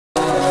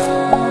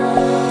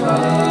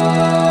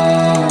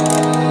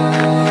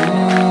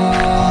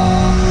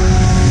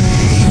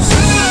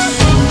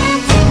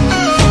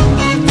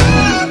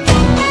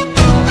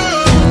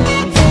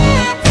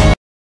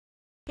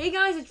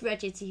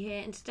RedYeti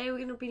here, and today we're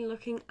going to be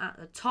looking at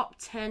the top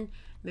 10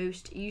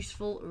 most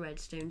useful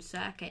redstone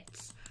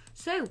circuits.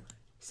 So,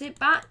 sit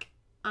back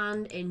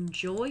and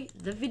enjoy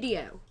the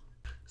video.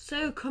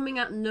 So, coming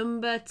at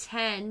number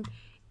 10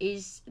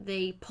 is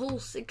the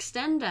pulse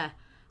extender.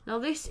 Now,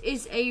 this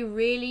is a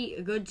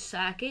really good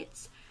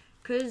circuit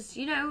because,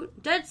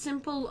 dead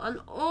simple, and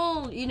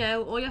all you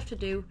have to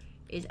do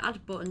is add a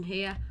button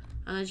here,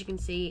 and as you can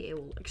see, it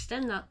will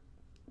extend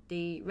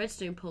the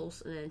redstone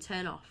pulse and then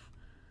turn off.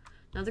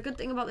 Now the good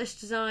thing about this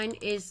design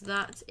is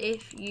that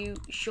if you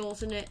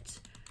shorten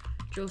it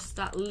just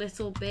that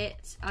little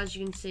bit, as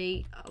you can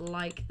see,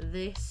 like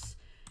this,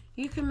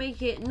 you can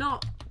make it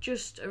not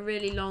just a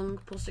really long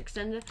pulse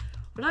extender,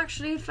 but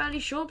actually a fairly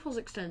short pulse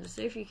extender.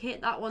 So if you hit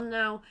that one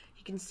now,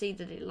 you can see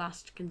that it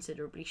lasts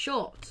considerably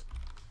short.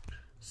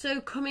 So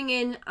coming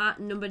in at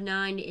number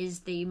 9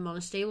 is the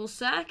monostable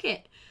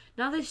circuit.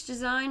 Now this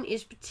design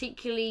is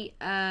particularly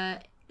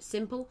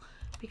simple,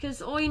 because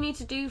all you need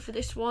to do for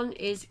this one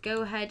is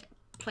go ahead,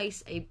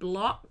 place a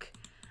block,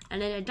 and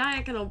then a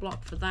diagonal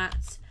block for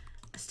that,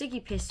 a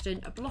sticky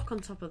piston, a block on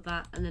top of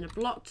that, and then a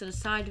block to the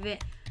side of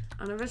it,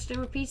 and a redstone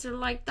repeater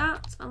like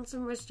that, and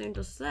some redstone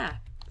dust there.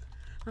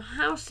 Now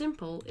how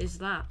simple is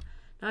that?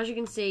 Now as you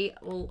can see,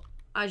 well,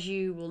 as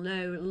you will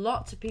know,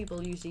 lots of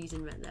people use these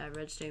in their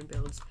redstone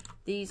builds.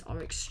 These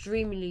are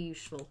extremely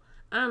useful,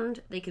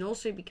 and they can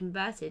also be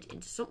converted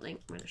into something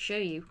I'm going to show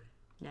you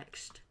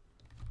next.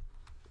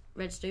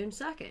 Redstone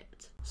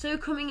circuit. So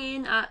coming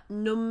in at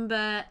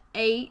number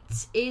 8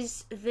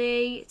 is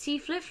the T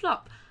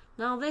flip-flop.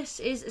 Now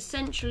this is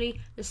essentially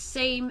the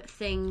same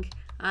thing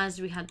as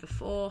we had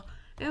before,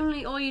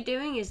 only all you're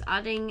doing is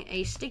adding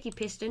a sticky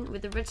piston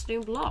with a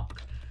redstone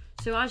block.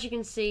 So as you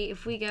can see,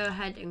 if we go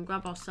ahead and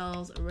grab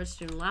ourselves a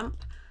redstone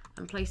lamp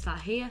and place that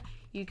here,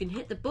 you can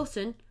hit the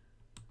button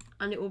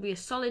and it will be a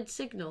solid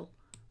signal,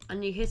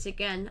 and you hit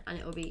again and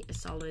it will be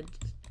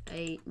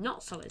a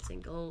not solid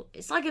signal.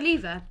 It's like a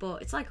lever,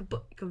 but it's like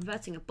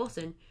converting a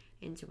button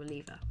into a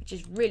lever, which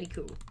is really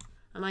cool.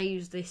 And I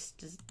use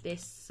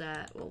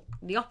well,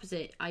 the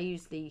opposite. I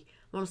use the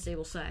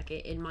monostable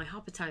circuit in my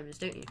hopper timers,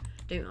 don't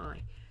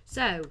I?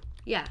 So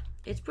yeah,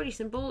 it's pretty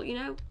simple,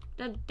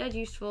 dead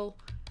useful.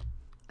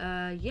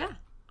 Yeah.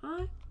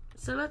 Alright.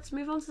 So let's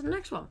move on to the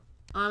next one.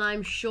 And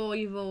I'm sure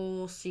you've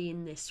all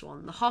seen this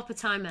one, the hopper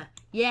timer.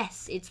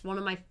 Yes, it's one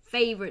of my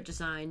favourite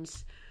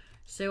designs.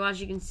 So as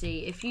you can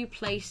see, if you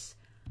place,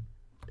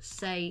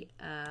 say,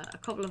 a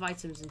couple of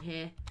items in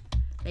here,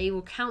 they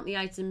will count the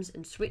items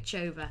and switch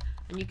over,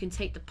 and you can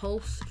take the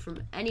pulse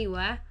from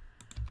anywhere.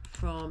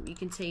 You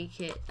can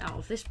take it out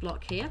of this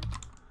block here,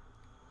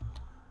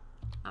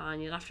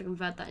 and you'll have to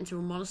convert that into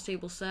a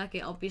monostable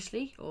circuit,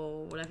 obviously,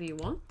 or whatever you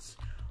want.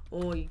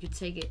 Or you could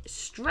take it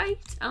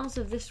straight out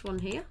of this one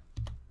here,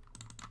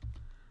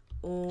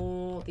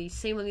 or the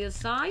same on the other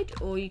side,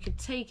 or you could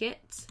take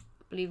it,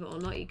 believe it or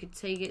not, you could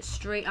take it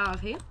straight out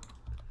of here.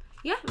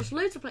 Yeah, there's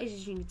loads of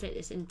places you can take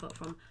this input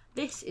from.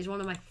 This is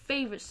one of my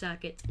favourite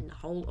circuits in the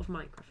whole of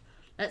Minecraft.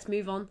 Let's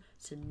move on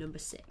to number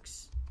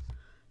 6.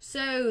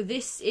 So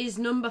this is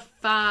number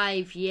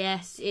 5.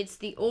 Yes, it's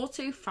the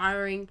auto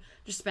firing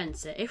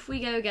dispenser. If we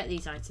go get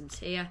these items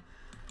here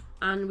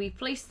and we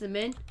place them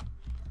in,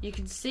 you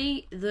can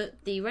see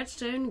that the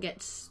redstone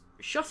gets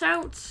shot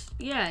out.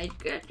 Yeah,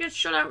 it gets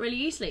shot out really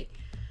easily.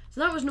 So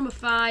that was number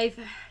 5.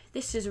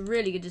 This is a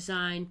really good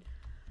design.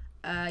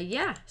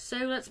 Yeah, so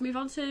let's move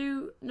on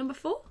to number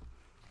 4.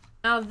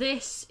 Now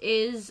this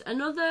is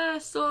another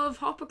sort of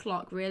hopper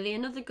clock, really,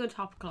 another good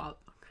hopper clock.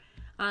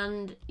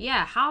 And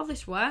yeah, how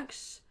this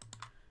works.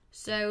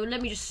 So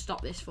let me just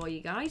stop this for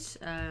you guys.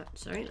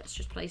 Sorry, let's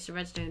just place a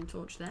redstone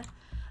torch there.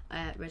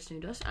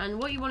 Redstone dust.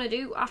 And what you want to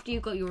do after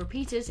you've got your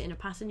repeaters in a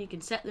pattern, you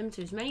can set them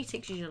to as many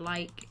ticks as you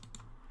like.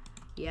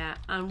 Yeah,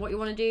 and what you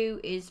want to do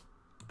is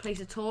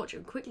place a torch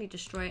and quickly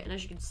destroy it, and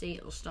as you can see,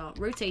 it will start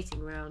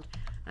rotating around.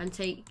 And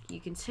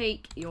you can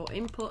take your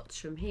inputs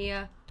from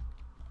here,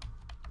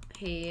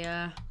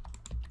 here.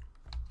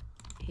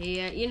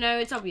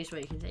 It's obvious where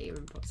you can take your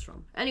inputs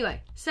from.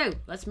 Anyway, so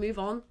let's move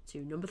on to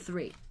number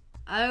 3.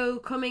 Oh,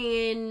 coming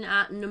in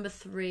at number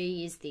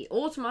 3 is the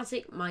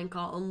automatic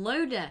minecart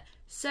unloader.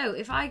 So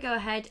if I go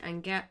ahead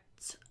and get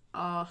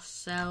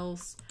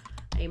ourselves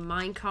a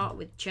minecart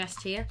with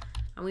chest here,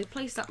 and we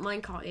place that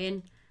minecart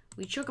in,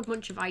 we chuck a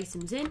bunch of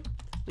items in,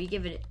 we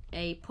give it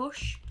a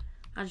push,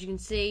 as you can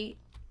see,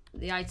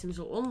 the items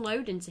will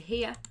unload into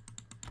here,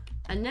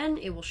 and then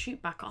it will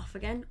shoot back off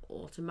again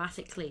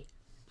automatically.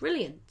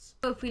 Brilliant.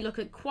 So if we look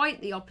at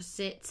quite the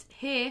opposite,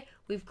 here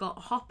we've got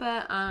a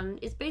hopper, and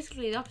it's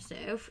basically the opposite.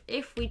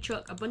 If we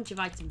chuck a bunch of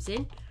items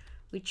in,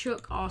 we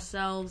chuck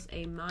ourselves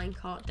a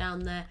minecart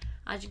down there,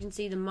 as you can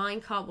see, the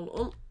minecart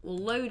will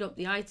load up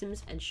the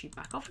items and shoot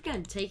back off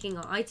again, taking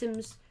our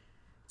items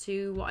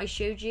to what I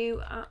showed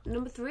you at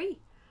number 3.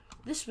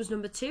 This was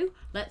number 2.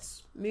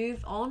 Let's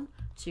move on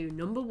to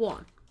number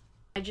 1.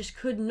 I just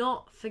could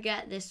not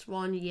forget this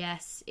one.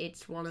 Yes,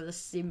 it's one of the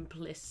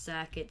simplest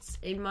circuits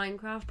in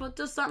Minecraft, but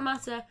does that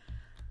matter?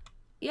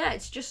 Yeah,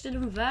 it's just an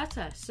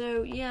inverter.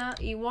 So yeah,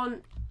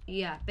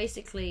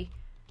 basically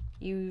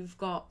you've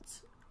got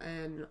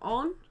an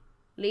on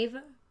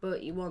lever,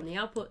 but you want the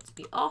output to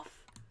be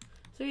off.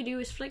 So you do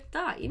is flick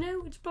that. You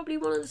know, it's probably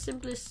one of the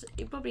simplest,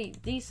 probably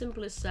the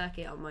simplest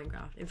circuit on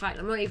Minecraft. In fact,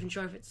 I'm not even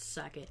sure if it's a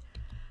circuit,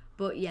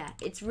 but yeah,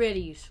 it's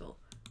really useful.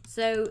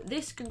 So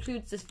this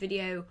concludes this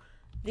video.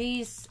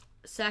 These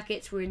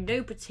circuits were in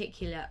no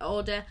particular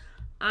order,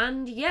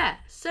 and yeah,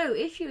 so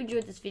if you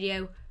enjoyed this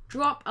video,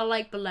 drop a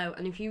like below,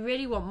 and if you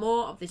really want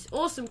more of this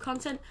awesome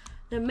content,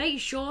 then make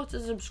sure to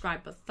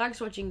subscribe. But thanks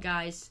for watching,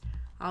 guys.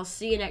 I'll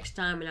see you next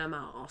time, and I'm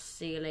out. I'll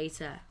see you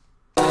later.